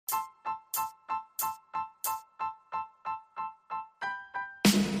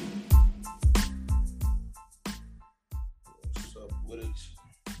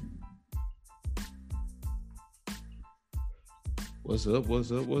What's up?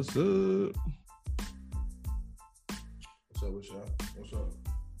 What's up,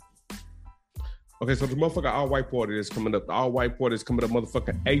 Okay, so the motherfucker All White Party is coming up. The All White Party is coming up,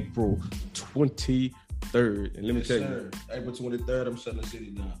 motherfucker, April 23rd. And let me tell you, April 23rd, I'm shutting the city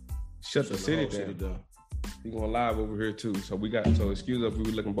down. Shut the city down. We going live over here too. So excuse us, we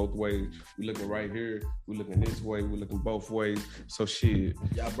were looking both ways. We looking right here. We looking this way. We looking both ways. So shit.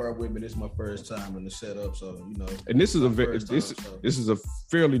 Y'all bear with me. This is my first time in the setup, so you know. And this is this is a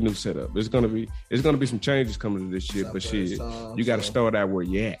fairly new setup. It's gonna be some changes coming to this shit. But shit, you got to start out where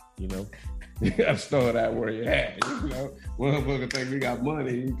you at. You know. You got to start out where you at. You know, motherfucker think we got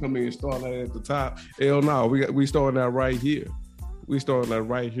money. You come in and start out at the top. Hell no, we starting out right here. We starting out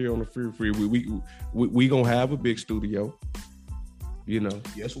right here on the free. We gonna have a big studio. You know.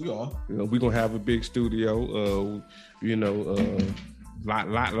 Yes, we are. You know, we gonna have a big studio. Lot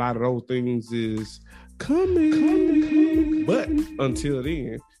of those things is coming. But until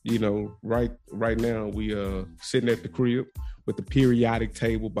then, you know, right now we sitting at the crib with the periodic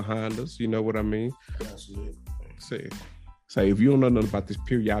table behind us. You know what I mean? That's it. Say if you don't know nothing about this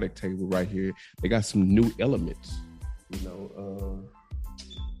periodic table right here, they got some new elements. You know,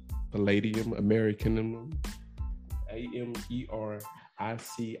 palladium, americanum, AMERICIUM.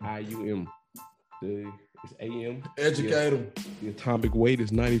 It's AM. Educate them. The atomic weight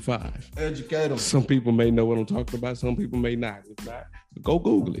is 95. Educate them. Some people may know what I'm talking about. Some people may not. If not, go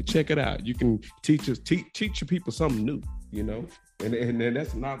Google it. Check it out. You can teach your people something new. You know, and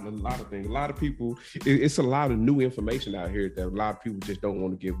that's not a lot of things. A lot of people, it's a lot of new information out here that a lot of people just don't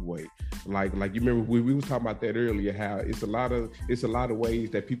want to give away. Like you remember we was talking about that earlier. How it's a lot of ways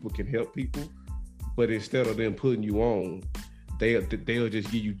that people can help people, but instead of them putting you on, they'll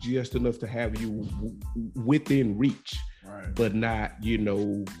just give you just enough to have you within reach, right, but not, you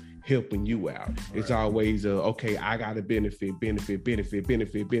know, helping you out. Right. It's always okay, I gotta benefit. You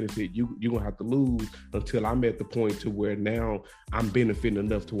gonna have to lose until I'm at the point to where now I'm benefiting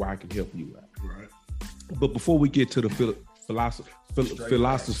enough to where I can help you out. Right. But before we get to the philosophy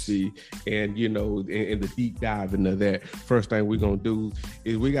and, you know, and the deep dive into that, first thing we're gonna do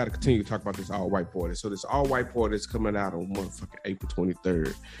is we got to continue to talk about this All White Party. So this All White Party is coming out on motherfucking April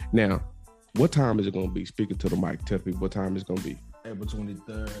 23rd. Now, what time is it gonna be? Speaking to the mic, tell people what time it's gonna be. April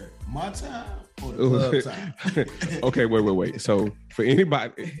 23rd, my time or the club time? Okay, wait. So for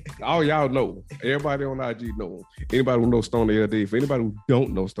anybody, all y'all know, everybody on IG know, anybody who knows Stone LD, for anybody who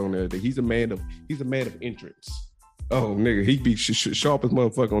don't know Stone LD, he's a man of entrance. Oh, nigga, he be sharp as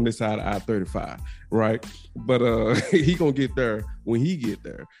motherfucker on this side of I-35, right? But he gonna get there when he get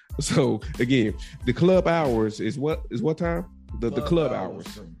there. So again, the club hours is what time? The club hours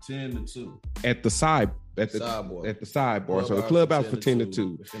from 10 to 2 at the sidebar. So the club hours for 10 to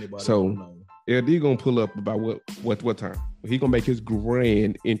 2. So LD gonna pull up about what time? He gonna make his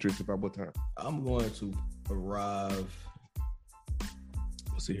grand entrance about what time? I'm going to arrive.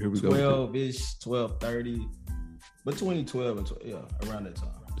 Let's see, here we 12-ish, 12:30. Between 12 and 12, yeah, around that time.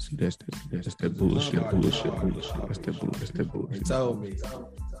 See, that's that bullshit. That's that bullshit. He told me,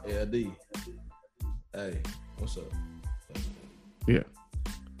 LD, hey, what's up? Yeah.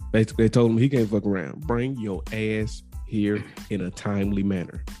 They told him he can't fuck around. Bring your ass here in a timely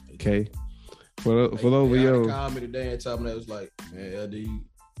manner. Okay? For those of y'all. They called me today and told me that it was like, man, LD,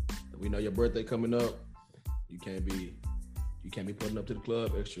 we know your birthday coming up. You can't be putting up to the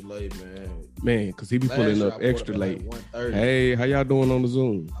club extra late, man. Man, because he be pulling up extra late. Like hey, how y'all doing on the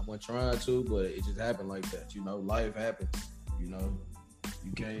Zoom? I wasn't trying to, but it just happened like that. You know, life happens. You know,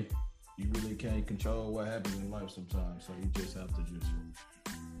 you really can't control what happens in life sometimes. So you just have to just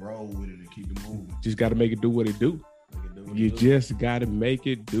roll with it and keep it moving. Just got to make it do what it do. Just got to make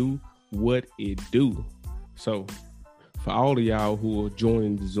it do what it do. So for all of y'all who are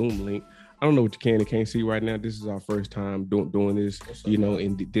joining the Zoom link, I don't know what you can and can't see right now. This is our first time doing this, you know,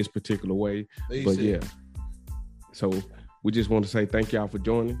 in this particular way. But yeah, so we just want to say thank y'all for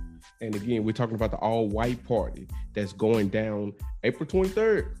joining. And again, we're talking about the All White Party that's going down April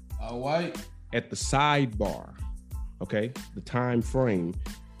 23rd. All white at the sidebar. Okay, the time frame.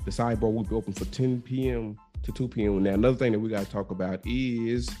 The sidebar will be open for 10 p.m. to 2 p.m. Now, another thing that we got to talk about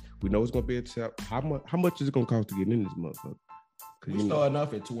is we know it's going to be how much is it going to cost to get in this motherfucker? We starting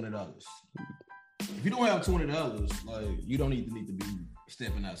off at $20. If you don't have $20, like you don't need to be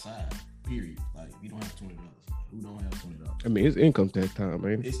stepping outside. Period. Like if you don't have $20, like, who don't have $20? I mean, it's income tax time,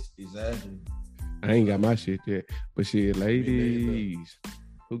 man. It's exactly. I ain't got my shit yet, but shit, ladies,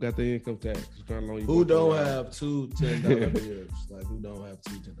 who got the income tax? Who don't have two $10 bills? Like who don't have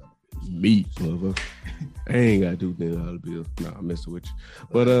two $10 bills? Me, motherfucker. I ain't got to do $10 bills. Nah, I'm messing with you.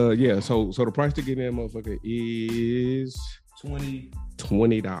 But yeah, so the price to get in that motherfucker is $20.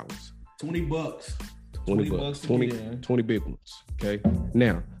 $20. $20. $20. $20 20 big ones. Okay.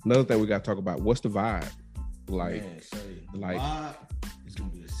 Now, another thing we got to talk about. What's the vibe? Like, Man, the like vibe is gonna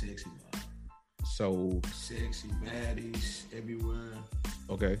be a sexy vibe. So Sexy baddies everywhere.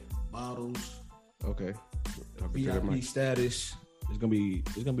 Okay. Bottles. Okay. VIP status. It's gonna be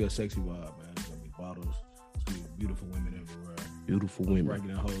a sexy vibe, man. It's gonna be bottles. It's gonna be beautiful women everywhere. Beautiful women. Breaking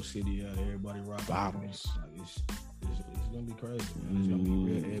the whole city out. Everybody rocking bottles. Like it's gonna be crazy, man. It's gonna be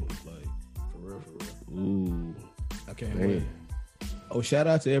real epic, like for real. Ooh. I can't wait. Oh, shout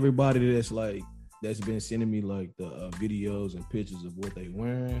out to everybody that's been sending me like the videos and pictures of what they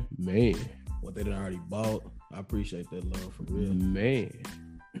wearing, man, what they done already bought. I appreciate that love for real, man.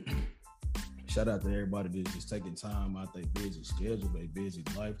 Shout out to everybody that's just taking time out their busy schedule, their busy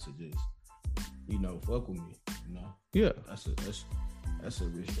life to just, fuck with me. Yeah, that's a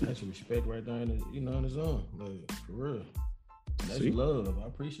respect right there in the zone, like for real. That's love. I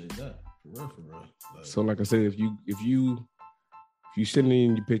appreciate that for real. Like, so, like I said, if you sending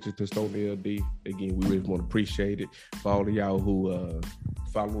in your pictures to Stone LD, again, we really want to appreciate it. For all of y'all who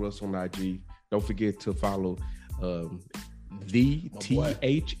follow us on IG, don't forget to follow the THE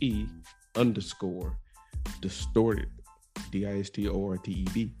 _ distorted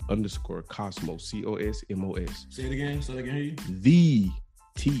DISTORTED _ Cosmos COSMOS. Say it again so they can hear you. The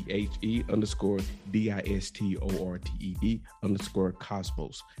THE _ DISTORTED _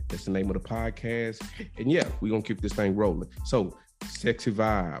 Cosmos. That's the name of the podcast. And yeah, we're gonna keep this thing rolling. So sexy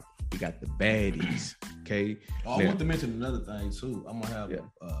vibe. We got the baddies. Okay. I want to mention another thing too. I'm gonna have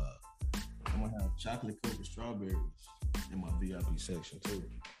chocolate covered strawberries in my VIP section too.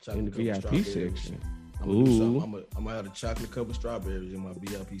 In the VIP section. I'm gonna have the chocolate covered strawberries in my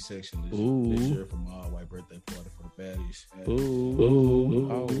VIP section this year for my all-white birthday party for the baddies.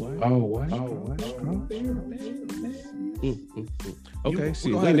 Okay,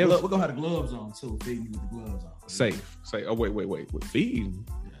 see, we're gonna have the gloves on too. Feeding you with the gloves on. Safe. Say, oh wait. With feeding.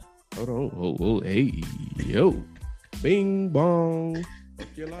 Yeah. Hold on. Oh, hey, yo, bing bong.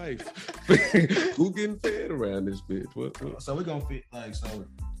 Your life. Who getting fed around this bitch? What? So we're gonna fit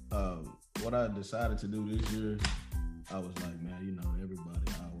what I decided to do this year, I was like, man, everybody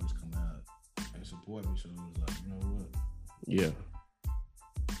always come out and support me. So it was like, you know what? Yeah.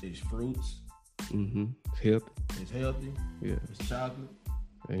 It's fruits. Mm-hmm. It's healthy. Yeah. It's chocolate.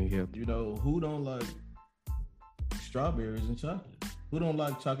 Ain't healthy. Who don't like strawberries and chocolate? Who don't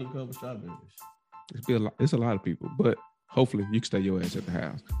like chocolate covered strawberries? It's a lot of people, but hopefully you can stay your ass at the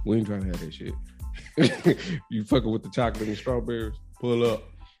house. We ain't trying to have that shit. You fucking with the chocolate and strawberries, pull up.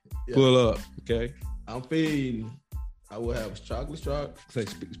 Yeah. Pull up, okay? I'm feeding. I will have chocolate strawberries. Say,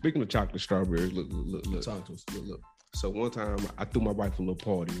 speaking of chocolate strawberries, look. Talk to us. Look. So one time I threw my wife a little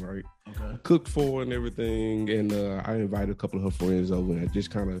party, right? Okay. Cooked for her and everything, and I invited a couple of her friends over, and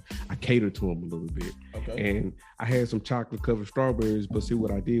I catered to them a little bit. Okay. And I had some chocolate covered strawberries, but see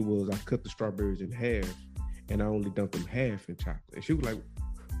what I did was I cut the strawberries in half, and I only dumped them half in chocolate. And she was like,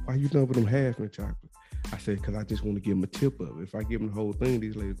 "Why you dumping them half in chocolate?" I said, because I just want to give them a tip of it. If I give them the whole thing,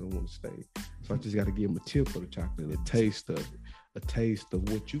 these ladies don't want to stay. So I just got to give them a tip of the chocolate and a taste of it, a taste of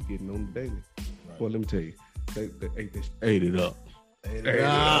what you getting on the daily. Right. Well, let me tell you, they ate it up. Ate it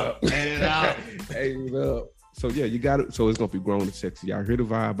up. So yeah, you got it. So it's gonna be grown and sexy. Y'all hear the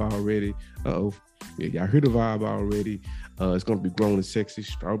vibe already? Yeah, y'all hear the vibe already. It's gonna be grown and sexy,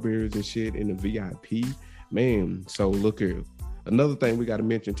 strawberries and shit in the VIP, man. So look here. Another thing we got to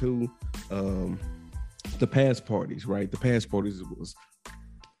mention too. The past parties, right? The past parties was,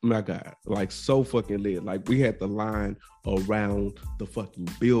 my God, like so fucking lit. Like we had the line around the fucking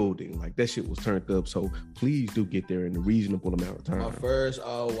building. Like that shit was turned up. So please do get there in a reasonable amount of time. My first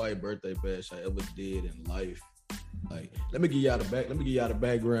all-white birthday bash I ever did in life. Like, let me give y'all the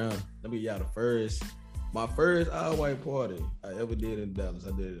background. Let me give y'all the first. My first all-white party I ever did in Dallas.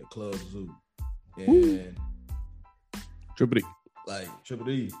 I did it at Club Zoo. And Triple D. Like Triple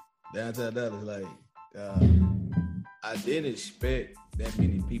D, downtown Dallas. Like, I didn't expect that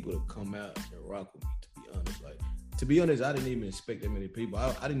many people to come out and rock with me, to be honest. I didn't even expect that many people.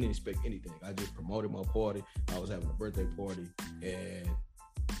 I didn't expect anything. I just promoted my party. I was having a birthday party, and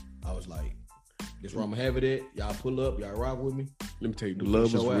I was like, this where I'm gonna have it at. Y'all pull up, y'all rock with me. Let me tell you, the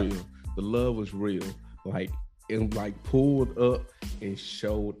love was real. The love was real. Like, it like pulled up and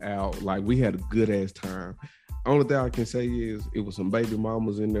showed out. Like, we had a good ass time. Only thing I can say is it was some baby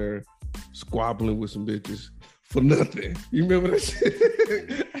mamas in there squabbling with some bitches for nothing. You remember that shit?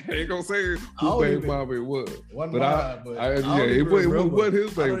 I ain't gonna say who baby mama it was. It wasn't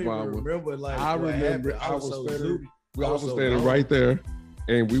his baby mama. Remember, like, I remember I was so standing right there.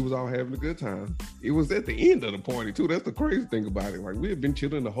 and we was all having a good time. It was at the end of the party too. That's the crazy thing about it. Like we had been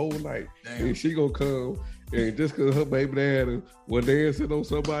chilling the whole night, and she gonna come, and just cause her baby dad was dancing on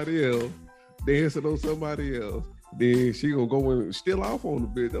somebody else, then she gonna go and steal off on the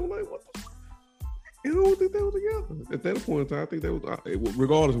bitch. I'm like, what the fuck? I don't think they were together. At that point in time, I think they was,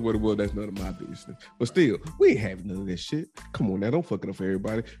 regardless of what it was, that's none of my business. But still, we ain't having none of that shit. Come on now, don't fuck it up for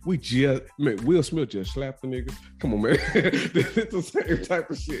everybody. Will Smith just slapped the nigga. Come on, man. It's the same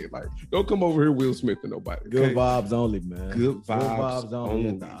type of shit. Like, don't come over here, Will Smith, to nobody. Okay? Good vibes only, man. Good vibes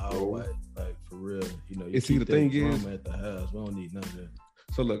only. Like, for real. You know, you see, the thing is, at the house. We don't need none of that.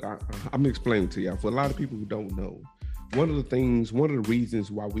 So look, I'm explaining to y'all. For a lot of people who don't know, one of the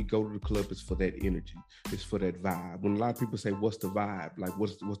reasons why we go to the club is for that energy. It's for that vibe. When a lot of people say, what's the vibe? Like,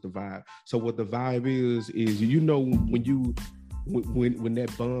 what's the vibe? So what the vibe is when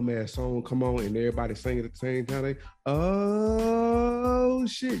that bum ass song come on and everybody sing it at the same time, they, oh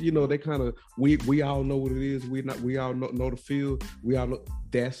shit, you know, they kind of, we all know what it is. We all know the feel. We all know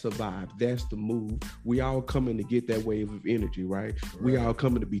that's the vibe. That's the move. We all coming to get that wave of energy, right? We all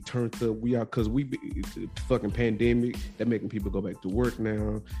coming to be turned up. Cause it's a fucking pandemic that making people go back to work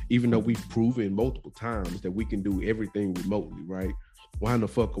now, even though we've proven multiple times that we can do everything remotely, right? Why in the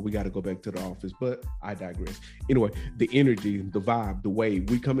fuck we got to go back to the office? But I digress. Anyway, the energy, the vibe, the way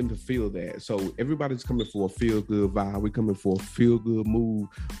we coming to feel that. So everybody's coming for a feel good vibe. We coming for a feel good move.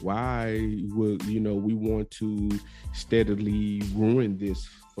 Why would we want to steadily ruin this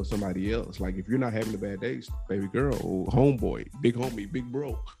for somebody else? Like if you're not having a bad day, baby girl, or homeboy, big homie, big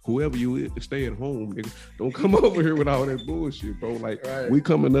bro, whoever you is, stay at home. Nigga. Don't come over here with all that bullshit, bro. Like we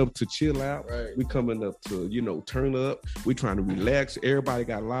coming up to chill out. Right. We coming up to turn up. We trying to relax. Everybody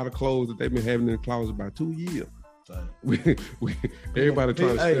got a lot of clothes that they've been having in the closet about 2 years. Everybody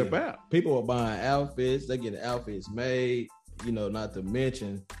trying to step out. People are buying outfits. They getting outfits made. Not to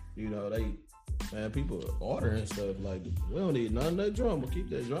mention, people are ordering stuff. Like, we don't need none of that drama.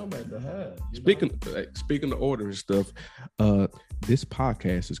 Keep that drama at the house. Speaking of ordering stuff, this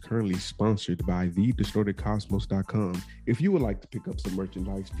podcast is currently sponsored by thedistortedcosmos.com. If you would like to pick up some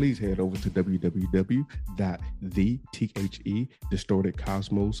merchandise, please head over to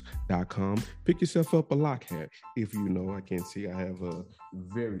www.thedistortedcosmos.com. Pick yourself up a lock hat. If I can't see, I have a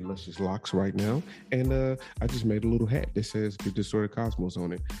very luscious locks right now, and I just made a little hat that says The Distorted Cosmos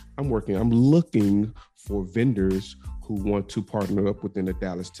on it. I'm looking for vendors who want to partner up within the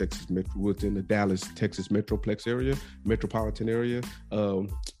Dallas, Texas metropolitan area. So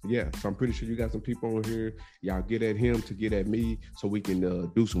I'm pretty sure you got some people on here. Y'all get at him to get at me, so we can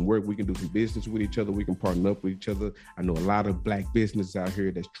do some work. We can do some business with each other. We can partner up with each other. I know a lot of black businesses out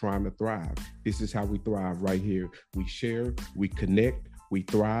here that's trying to thrive. This is how we thrive right here. We share, we connect, we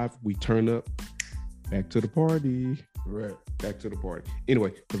thrive, we turn up. Back to the party. Right. Back to the party.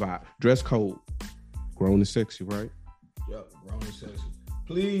 Anyway, the vibe. Dress code. Grown and sexy, right? Yep, grown and sexy.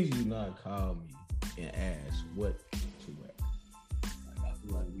 Please do not call me and ask what to wear. I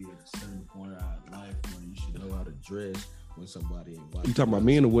feel like we at a certain point in our life where you should know how to dress when somebody invites you. You talking about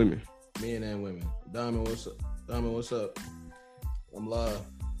men or women? Men and women. Diamond, what's up? I'm live.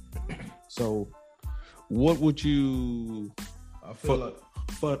 So, what would you... I feel like...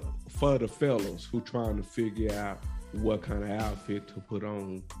 For the fellas who trying to figure out what kind of outfit to put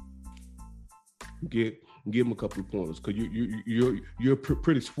on, give them a couple of pointers, because you're a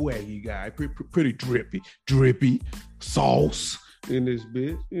pretty swaggy guy, pretty drippy, sauce in this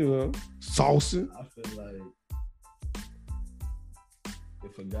bitch, saucing. I feel like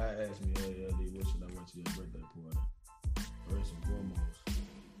if a guy asks me, hey, LD, what should I wear to your birthday party? First and foremost,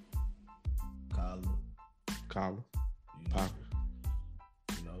 collar, pop.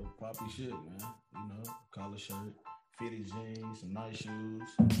 Poppy shit, man. Collar shirt, fitted jeans, some nice shoes.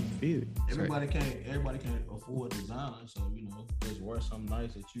 Fitted. Everybody can't afford designer, so just wear something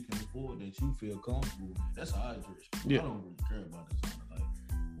nice that you can afford, that you feel comfortable with. That's how I dress. Yeah. I don't really care about designer. Like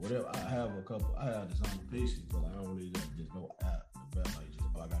whatever, I have designer pieces, but I don't really just go out in the back like just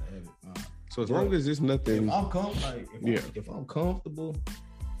I gotta have it. So as long as it's nothing, if I'm if I'm comfortable.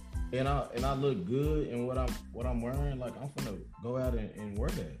 And I look good in what I'm wearing, like I'm gonna go out and wear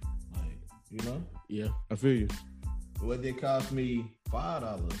that, like Yeah, I feel you. What they cost me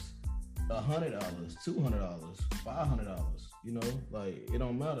 $5, $100, $200, $500. Like it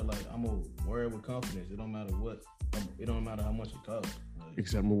don't matter. Like I'm gonna wear it with confidence. It don't matter how much it costs. Like,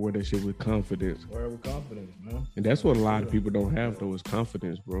 except I'm gonna wear that shit with confidence. Wear it with confidence, man. And that's what a lot of people don't have though, is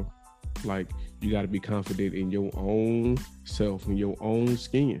confidence, bro. Like you got to be confident in your own self, in your own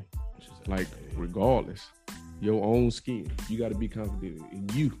skin. Like regardless, your own skin, you got to be confident in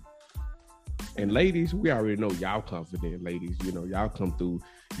you. And ladies, we already know y'all confident ladies. You know, y'all come through,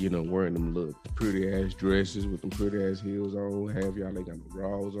 you know, wearing them little pretty ass dresses with them pretty ass heels on. Have y'all ain't got no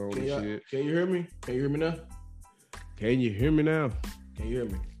bras on and shit. Can you hear me? Can you hear me now? Can you hear me now? Can you hear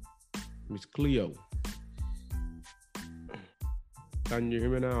me? Miss Cleo. Can you hear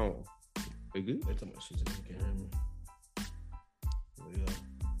me now? They good? They talking about shit that you can't hear me.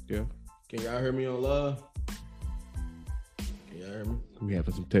 Yeah. Can y'all hear me on live? Can y'all hear me? We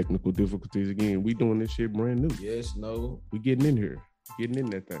having some technical difficulties again. We doing this shit brand new. Yes, no. We getting in here. Getting in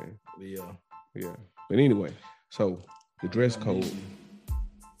that thing. Yeah. Yeah. But anyway, so the dress code.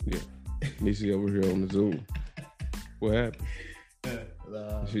 Yeah. Nisi over here on the Zoom. What happened?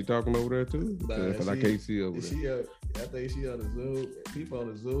 Is she talking over there too? Because I can't see over there. I think she on the Zoom. People on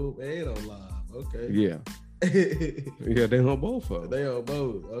the Zoom and on live. Okay. Yeah. Yeah, they on both of them. They on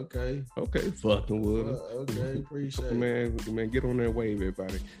both. Okay. Okay, fucking with them. Okay, appreciate it. Man, get on that wave,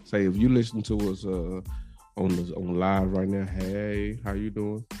 everybody. Say if you listen to us on live right now, hey, how you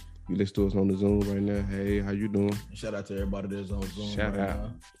doing? You listen to us on the Zoom right now, hey, how you doing? Shout out to everybody that's on Zoom.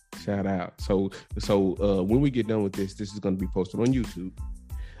 Shout out. So when we get done with this is going to be posted on YouTube.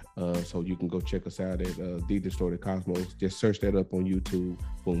 So you can go check us out at The Distorted Cosmos. Just search that up on YouTube.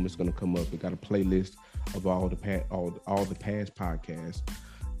 Boom, it's going to come up. We got a playlist of all the past podcasts.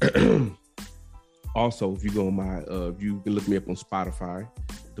 Also, if you go on you can look me up on Spotify.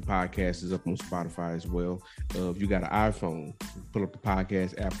 The podcast is up on Spotify as well. If you got an iPhone, pull up the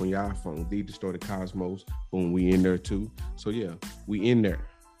podcast app on your iPhone. The Distorted Cosmos. Boom, we in there too. So yeah, we in there.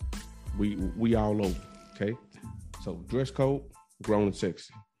 We all over. Okay. So dress code, grown and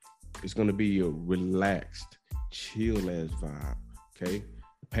sexy. It's gonna be a relaxed, chill ass vibe. Okay.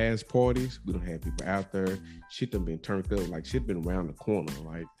 Past parties, we don't have people out there. Shit done been turned up. Like shit been around the corner.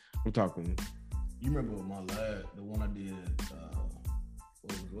 Like I'm talking. You remember my last, the one I did?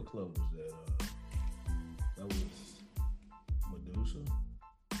 What club was that? That was Medusa.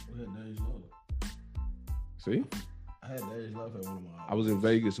 We had Dej Loaf. See? I had Dej Loaf at one of my. I was in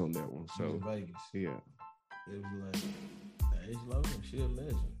Vegas on that one. So in Vegas. Yeah. It was like Dej Loaf, and she a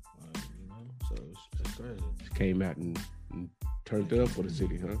legend. Like, you know, so it's crazy. She came out and turned it up for the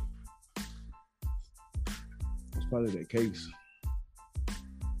city, huh? It's probably that case.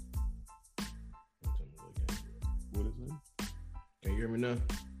 What is it? Can you hear me now?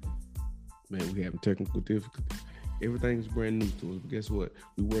 Man, we having technical difficulties. Everything's brand new to us, but guess what?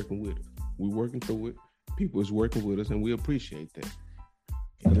 We working with it. We working through it. People is working with us, and we appreciate that.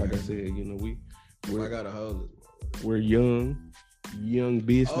 Like I said, you know, I gotta hold it. We're young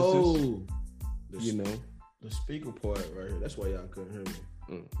businesses. Oh, you know, the speaker part right here. That's why y'all couldn't hear me.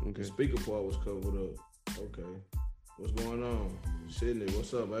 Okay. The speaker part was covered up. Okay, what's going on, Sydney?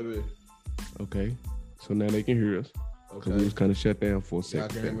 What's up, baby? Okay, so now they can hear us. Okay, we was kind of shut down for a second. Y'all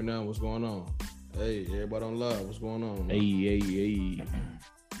can hear me now. What's going on? Hey, everybody on live. What's going on? Hey.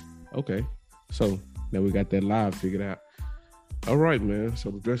 Okay, so now we got that live figured out. All right, man.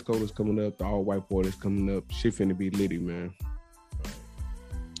 So the dress code is coming up. The all white party is coming up. Shit finna be litty, man. Right.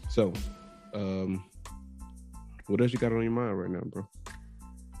 So, what else you got on your mind right now, bro?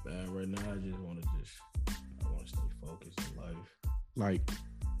 Man, right now I want to stay focused in life. Like,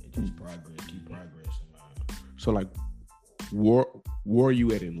 and just keep progressing, man. So, like, where are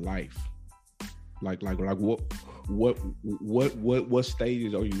you at in life? Like what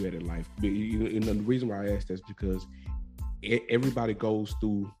stages are you at in life? And the reason why I ask that is because everybody goes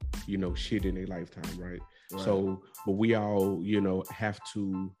through, you know, shit in their lifetime, right? So, but we all, you know, have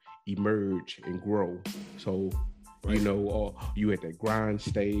to emerge and grow. So, you know, or you at that grind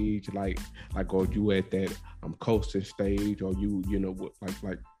stage, like, or you at that coasting stage, or you know,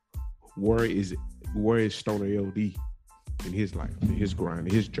 like, where is Stoner LD in his life, in his grind,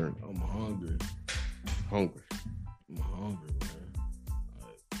 in his journey? I'm hungry. I'm hungry, man.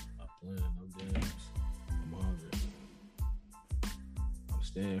 I'm playing no games. I'm hungry. I'm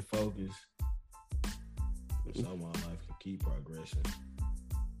staying focused. So my life can keep progressing.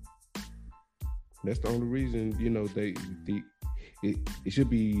 That's the only reason, you know, it should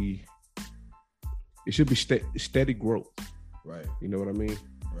be steady growth. Right. You know what I mean?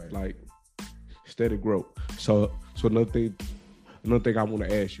 Right. Like steady growth. So another thing I want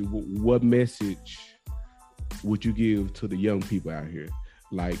to ask you, what message would you give to the young people out here?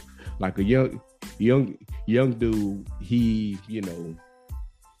 Like a young dude, he, you know,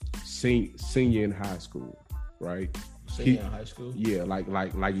 senior in high school, right? Senior in high school? Yeah, like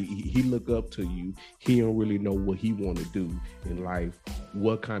he look up to you. He don't really know what he want to do in life.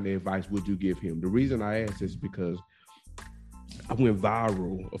 What kind of advice would you give him? The reason I ask is because I went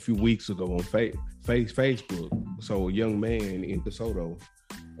viral a few weeks ago on Facebook. So a young man in DeSoto,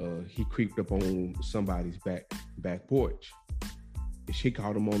 he creeped up on somebody's back porch. And she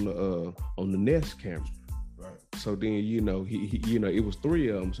caught him on the Nest camera. Right. So then he it was 3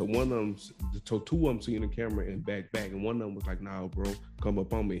 of them. So one of them, so 2 of them seen the camera and back, and one of them was like, "Nah, bro, come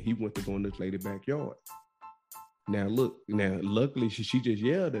up on me." He went to go in this lady's backyard. Now luckily she just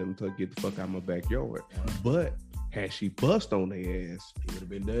yelled at him to get the fuck out of my backyard. But had she bust on their ass, he would have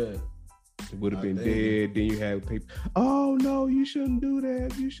been dead. It would have been dead. Then you have people, "Oh no, you shouldn't do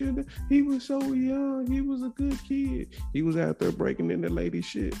that. You shouldn't. He was so young. He was a good kid. He was out there breaking in the lady's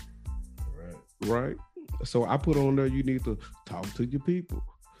shit." Right. So I put on there, you need to talk to your people.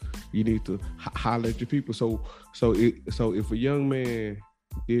 You need to holler at your people. So if a young man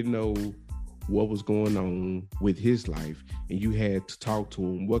didn't know what was going on with his life and you had to talk to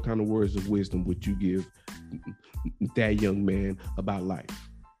him, what kind of words of wisdom would you give that young man about life?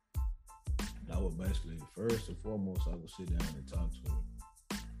 I would basically, first and foremost, I would sit down and talk to him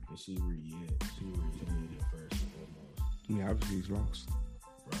and see where he at. See where he's at first and foremost. Yeah, obviously he's lost.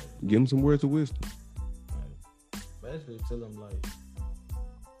 Right. Give him some words of wisdom. Right. Basically tell him, like,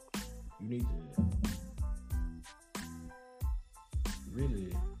 you need to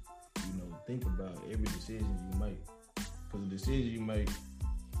really, think about every decision you make. Because the decision you make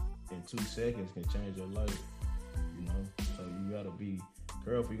in 2 seconds can change your life, So you gotta be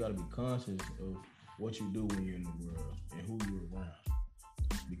careful. You gotta be conscious of what you do when you're in the world and who you're around.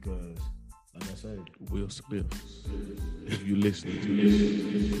 Because, like I said, Will Smith, if you listen to this,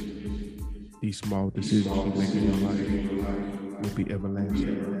 these small decisions you make in your life will be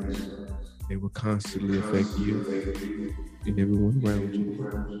everlasting. They will constantly affect you and everyone around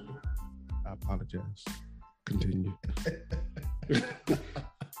you. I apologize. Continue.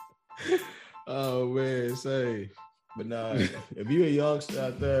 Oh man, but nah, if you a youngster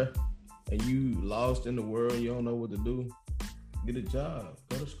out there and you lost in the world, you don't know what to do, get a job,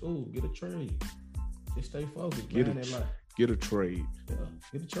 go to school, get a trade. Just stay focused. Get a trade. Yeah,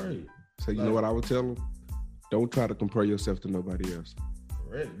 get a trade. So you know what I would tell them? Don't try to compare yourself to nobody else.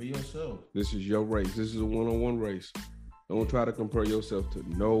 Correct. Be yourself. This is your race. This is a one-on-one race. Don't try to compare yourself to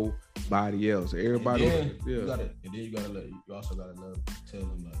nobody else. Everybody, you also gotta tell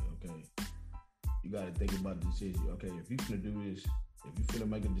them, like, okay, you gotta think about the decision. Okay, if you're gonna do this, if you're gonna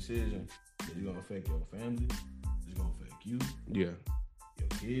make a decision, it's gonna affect your family, it's gonna affect you, your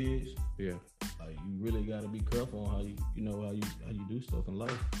kids, Like, you really gotta be careful on how you do stuff in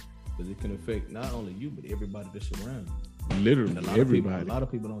life, because it can affect not only you but everybody that's around you. Literally, everybody. A lot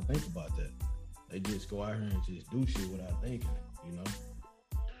of people don't think about that. They just go out here and just do shit without thinking,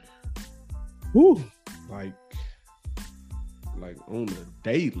 Woo! Like on the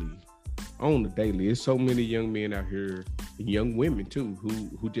daily, there's so many young men out here, and young women too,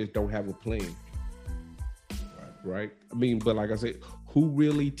 who just don't have a plan. Right? I mean, but like I said, who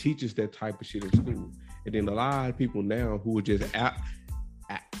really teaches that type of shit in school? And then a lot of people now who are just out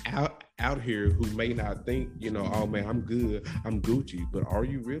here who may not think, oh man, I'm good, I'm Gucci, but are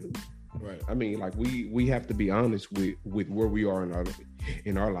you really? Right. I mean, like we have to be honest with where we are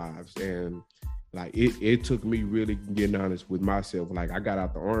in our lives, and like it took me really getting honest with myself. Like, I got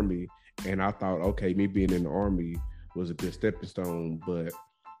out the Army and I thought, okay, me being in the Army was a good stepping stone, but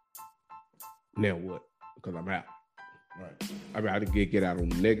now what? Because I'm out. Right. I mean, I didn't get out on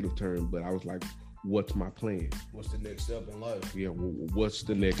the negative term, but I was like, what's my plan? What's the next step in life? Yeah, what's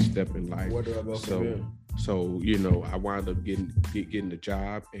the next step in life? Where do I go from here? So, I wound up getting the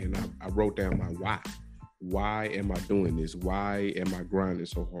job, and I wrote down my why. Why am I doing this? Why am I grinding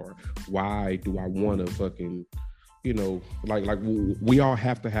so hard? Why do I want to fucking, like we all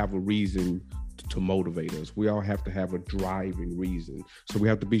have to have a reason to motivate us. We all have to have a driving reason. So we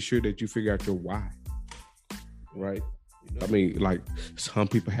have to be sure that you figure out your why, right? I mean, like, some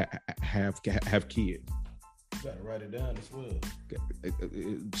people have kids. You gotta write it down as well.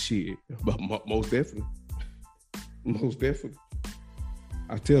 Shit, but most definitely.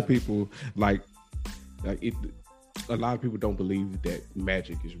 I tell people, like it. A lot of people don't believe that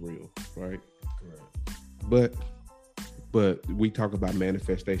magic is real, right? Correct. But we talk about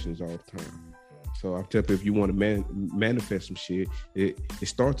manifestations all the time. So I tell people, if you want to manifest some shit, it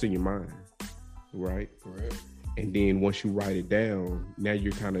starts in your mind, right? Correct. And then once you write it down, now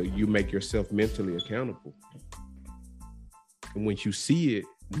you make yourself mentally accountable. And once you see it,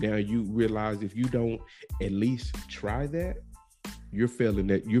 now you realize if you don't at least try that, you're failing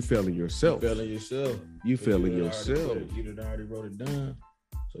yourself. You're failing yourself. You failing yourself. You already wrote it down.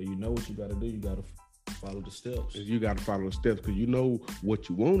 So you know what you got to do. You got to follow the steps. You got to follow the steps because you know what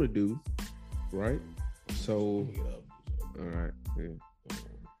you want to do, right? So, all right. Yeah.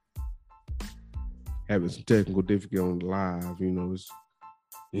 Having some technical difficulty on the live,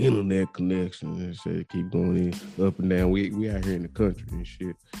 internet connection and shit keep going in up and down. We out here in the country and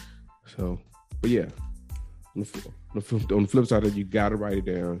shit. So, but yeah, on the flip side of it, you gotta write it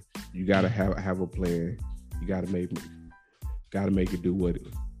down. You gotta have a plan. You gotta make it do what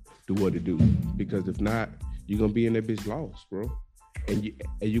it do. Because if not, you're gonna be in that bitch lost, bro. And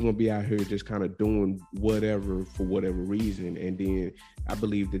you're gonna be out here just kind of doing whatever for whatever reason. And then I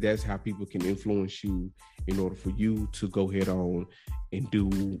believe that that's how people can influence you in order for you to go head on and do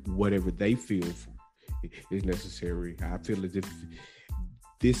whatever they feel is necessary. I feel as if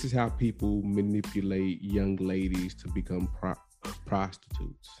this is how people manipulate young ladies to become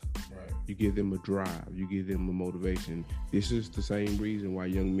prostitutes. Right. You give them a drive, you give them a motivation. This is the same reason why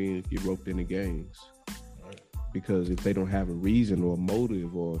young men get roped into gangs. Because if they don't have a reason or a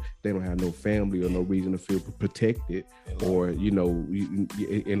motive, or they don't have no family or no reason to feel protected, or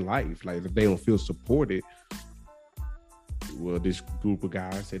in life, like if they don't feel supported, well, this group of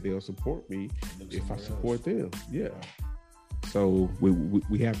guys said they'll support me if I support them. Yeah. So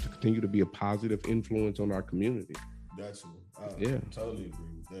we have to continue to be a positive influence on our community. That's what yeah, totally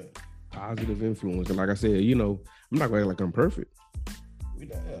agree with that. Positive influence, and like I said, I'm not going to act like I'm perfect.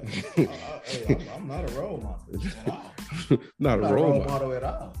 I'm not a role model. Not a role model at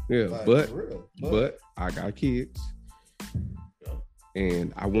all. Yeah, like, but I got kids,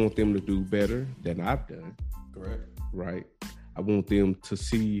 and I want them to do better than I've done. Correct. Right. I want them to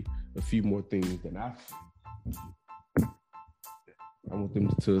see a few more things than I see. I want them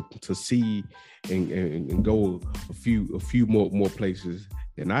to see and go a few more places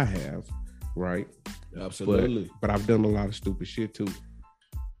than I have. Right. Absolutely. But I've done a lot of stupid shit too.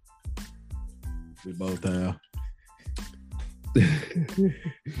 We both have.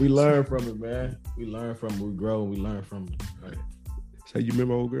 We learn from it, man. We learn from it. We grow and we learn from it. Right. So you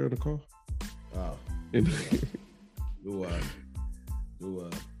remember old girl in the car? Oh. Do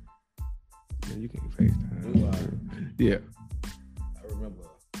Man, you can't FaceTime. Yeah. I remember.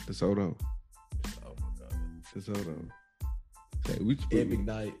 DeSoto. Oh my God. DeSoto. Epic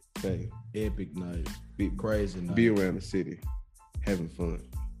night. Hey. Epic night. Crazy night. Be around the city, having fun.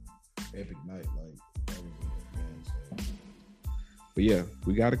 Epic night, like that was it, man. So. But yeah,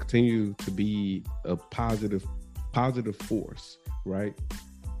 we got to continue to be a positive force, right?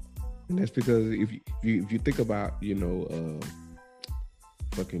 And that's because if you think about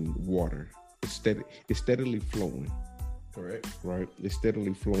fucking water, it's steadily flowing. Correct. Right? It's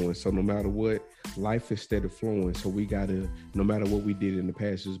steadily flowing. So no matter what, life is steadily flowing. So we gotta, no matter what we did in the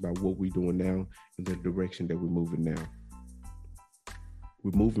past, it's about what we're doing now and the direction that we're moving now.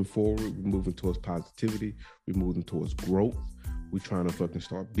 We're moving forward. We're moving towards positivity. We're moving towards growth. We're trying to fucking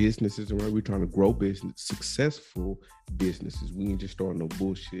start businesses, right? We're trying to grow successful businesses. We ain't just starting no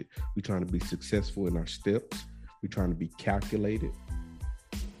bullshit. We're trying to be successful in our steps. We're trying to be calculated.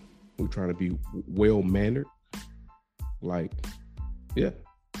 We're trying to be well-mannered. Like, yeah.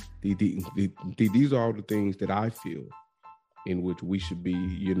 These are all the things that I feel in which we should be,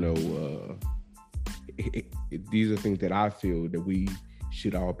 these are things that I feel that we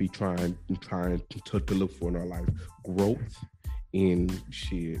should all be trying to look for in our life. Growth in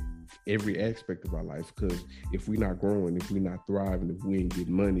every aspect of our life. Because if we're not growing, if we're not thriving, if we ain't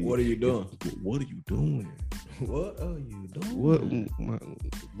getting money, what are you doing? What are you doing? What are you doing? What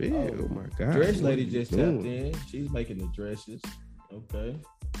my God. Dress lady just tapped in. She's making the dresses. Okay.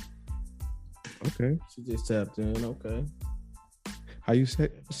 She just tapped in. Okay. How you say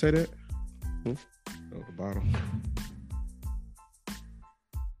that? Oh, the bottom.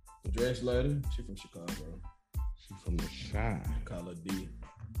 Dress lady. She from Chicago. She from the Chi. Call her D.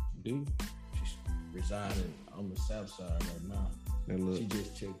 She's residing on the south side right now. And look. She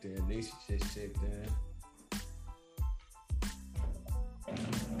just checked in. Lisa just checked in.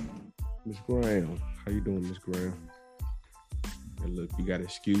 Miss Graham. How you doing, Miss Graham? And look, you gotta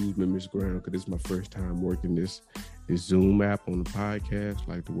excuse me, Miss Graham, because this is my first time working this Zoom app on the podcast,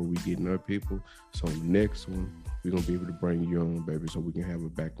 like the way we getting our people. So on the next one, we're gonna be able to bring you on, baby, so we can have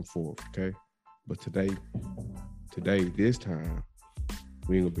it back and forth, okay? But today, this time,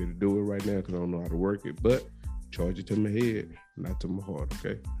 we ain't gonna be able to do it right now because I don't know how to work it, but charge it to my head, not to my heart,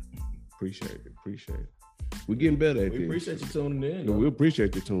 okay? Appreciate it. We're getting better at this. We appreciate you tuning in. No, we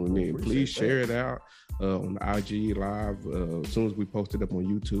appreciate you tuning in. Please share it out on the IG Live. As soon as we post it up on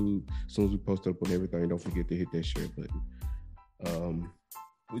YouTube, as soon as we post it up on everything, don't forget to hit that share button.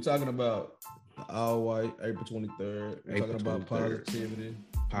 We're talking about All White, April 23rd. We're talking about positivity.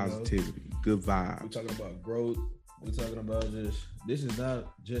 Good vibes. We're talking about growth. We're talking about this is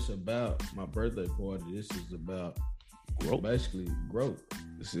not just about my birthday party. This is about growth. Basically, growth.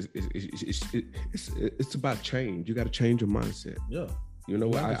 It's about change. You got to change your mindset. Yeah. You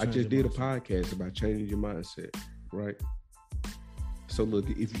know, I just did a podcast about changing your mindset, right? So look,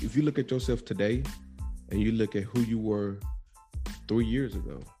 if you look at yourself today and you look at who you were 3 years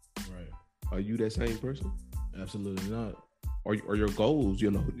ago, right? Are you that same person? Absolutely not. Or your goals,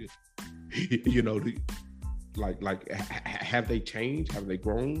 you know, like have they changed? Have they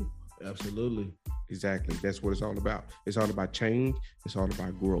grown? Absolutely. Exactly. That's what it's all about. It's all about change. It's all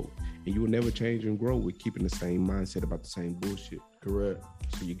about growth. And you will never change and grow with keeping the same mindset about the same bullshit. Correct.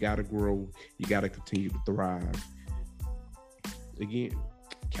 So you got to grow. You got to continue to thrive. Again,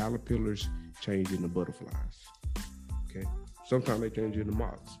 caterpillars change into butterflies. Okay. Sometimes they change into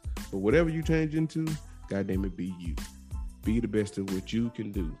moths. But whatever you change into, goddamn it, be you. Be the best of what you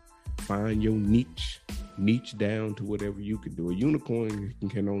can do. Find your niche down to whatever you can do. A unicorn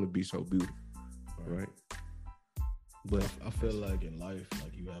can only be so beautiful. Right. But I feel like in life,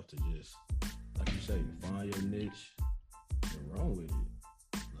 like you have to just, like you say, find your niche and run with it.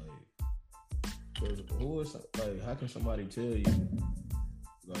 Like, how can somebody tell you,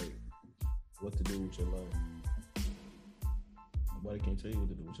 like, what to do with your life? Nobody can tell you what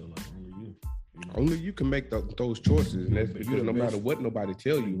to do with your life. Only you. You know? Only you can make those choices, and that's because no matter what nobody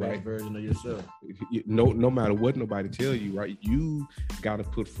tell you, right? Version of yourself. No matter what nobody tell you, right? You got to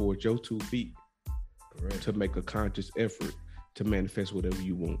put forward your 2 feet. Correct. To make a conscious effort to manifest whatever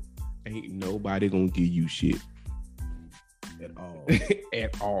you want. Ain't nobody gonna give you shit at all.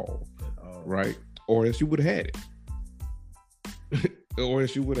 At all. Right? Or else you would have had it. Or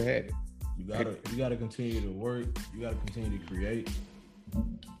else you would have had it. You gotta continue to work. You gotta continue to create.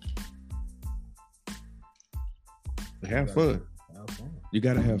 Have fun. You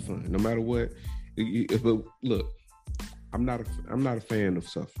gotta have fun, no matter what. But look, I'm not a fan of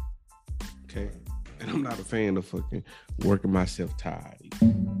suffering. Okay. And I'm not a fan of fucking working myself tired.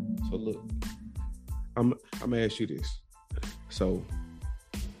 So look, I'm gonna ask you this. So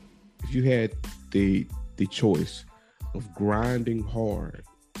if you had the choice of grinding hard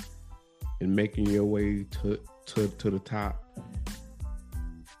and making your way to the top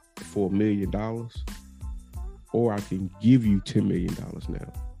for $1 million, or I can give you $10 million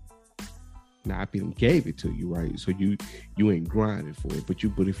now. Now I been gave it to you, right? So you ain't grinding for it, but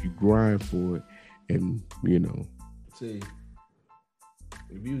if you grind for it. And you know, see,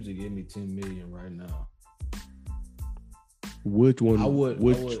 if you to give me 10 million right now, which one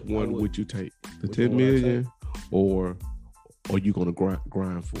would you take? The 10 million, or you gonna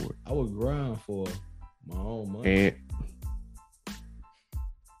grind for it? I would grind for my own money.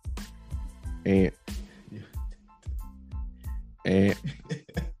 And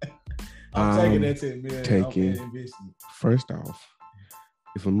I'm taking that 10 million. First off,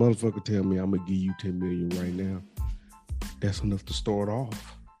 if a motherfucker tell me I'm gonna give you 10 million right now, that's enough to start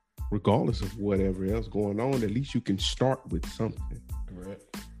off. Regardless of whatever else going on, at least you can start with something.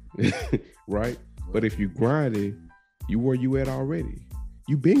 Correct. Right? But if you grinding, you where you at already.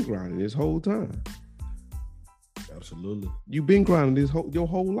 You've been grinding this whole time. Absolutely. You've been grinding your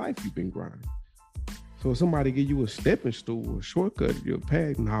whole life. You've been grinding. So if somebody give you a stepping stool, a shortcut, your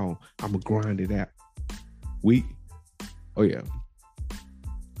path, no, I'm gonna grind it out.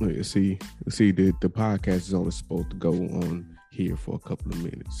 See, the podcast is only supposed to go on here for a couple of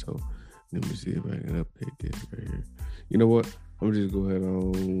minutes. So let me see if I can update this right here. You know what? I'm just go ahead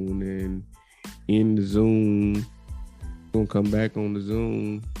on and in the Zoom. Gonna come back on the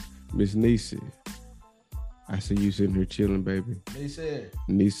Zoom. Miss Nisi. I see you sitting here chilling, baby.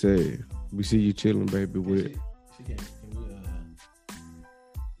 Nisi. We see you chilling, baby. With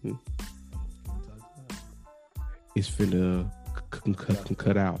it's finna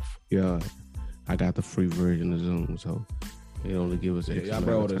cut off. Yeah, I got the free version of Zoom, so they only give us extra. Yeah,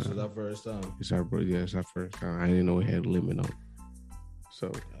 bro, this is our first time. It's our first time. I didn't know it had a limit on it.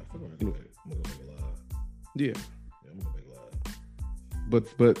 So, I'm gonna make it live. Yeah, I'm gonna make it live.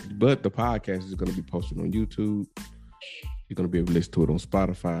 But the podcast is gonna be posted on YouTube. You're gonna be able to listen to it on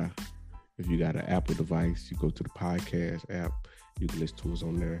Spotify. If you got an Apple device, you go to the podcast app. You can listen to us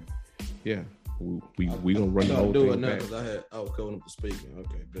on there. Yeah. We gonna run the whole thing back. Because I was covering up the speaker.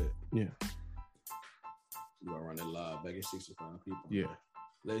 Okay, good. Yeah. We gonna run it live back at 65 people. Yeah.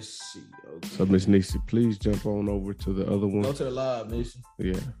 Let's see. Okay. So Miss Nisi, please jump on over to the other one. Go to the live, Nisi.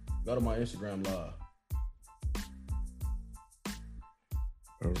 Yeah. Go to my Instagram live.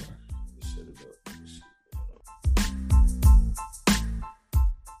 All right. Let's set it up.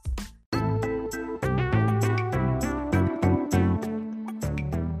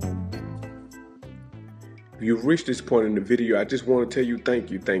 If you've reached this point in the video, I just want to tell you thank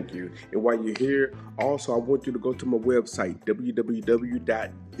you. And while you're here, also I want you to go to my website,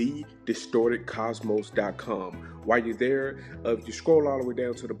 www.djsmith.com. thedistortedcosmos.com. While you're there, if you scroll all the way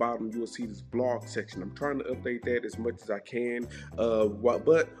down to the bottom, you will see this blog section. I'm trying to update that as much as I can.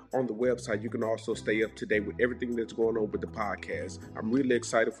 But on the website, you can also stay up to date with everything that's going on with the podcast. I'm really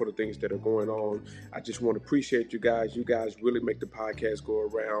excited for the things that are going on. I just want to appreciate you guys. You guys really make the podcast go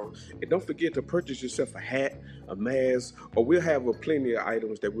around. And don't forget to purchase yourself a hat, a mask, or we'll have plenty of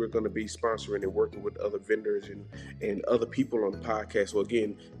items that we're going to be sponsoring and working with other vendors and other people on the podcast. So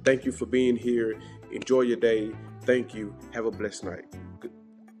again, thank you for being here. Enjoy your day. Thank you. Have a blessed night.